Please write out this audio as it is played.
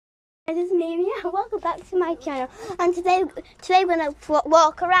This is Mimi. Welcome back to my channel. And today we're gonna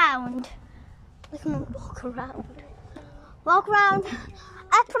walk around. We're gonna walk around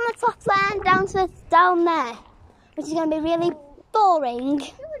up from the top land down there, which is gonna be really boring.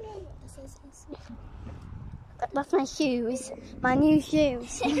 That's my shoes, my new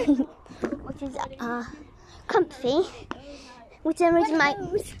shoes, which is comfy. Which I'm reading my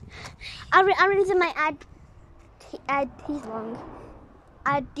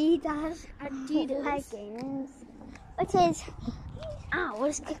Adidas leggings, which is, ow, I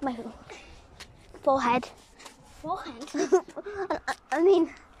just kicked my forehead. I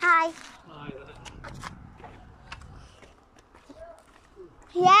mean, hi.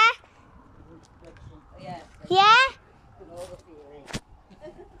 Yeah? Yeah?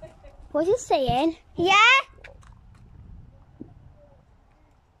 What are you saying? Yeah?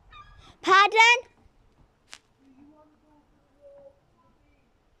 Pardon?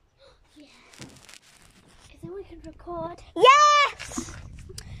 Then we can record. Yes!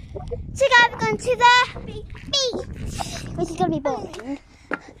 So guys, we're going to the beach, which is going to be boring.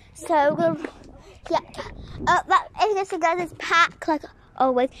 So we'll, yeah, that is guys, it's packed like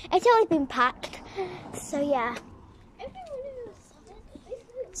always. It's always been packed. So yeah.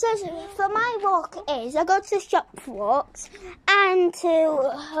 So for my walk is I go to the shop for walks and to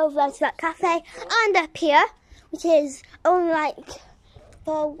over to that cafe and up here, which is only like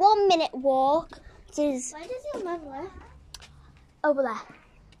for 1 minute walk. Where does your mum live? Over there.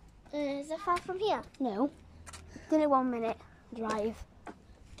 Is it far from here? No. It's only 1 minute drive.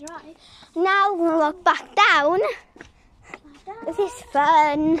 Now we're gonna walk back down. This is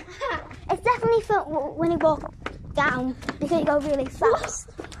fun. It's definitely fun when you walk down because you go really fast.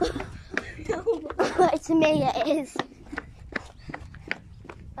 To me it is.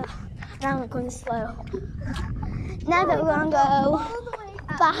 Now we're going slow. Now that we're gonna go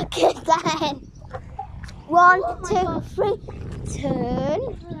back again. 1, 2, 3, turn.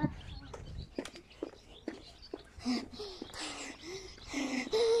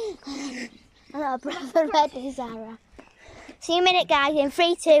 And our brother ready, Zara. See you in a minute, guys. In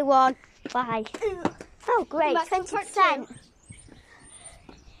 3, 2, 1, bye. Oh, great, 20%.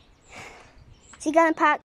 So you're going to park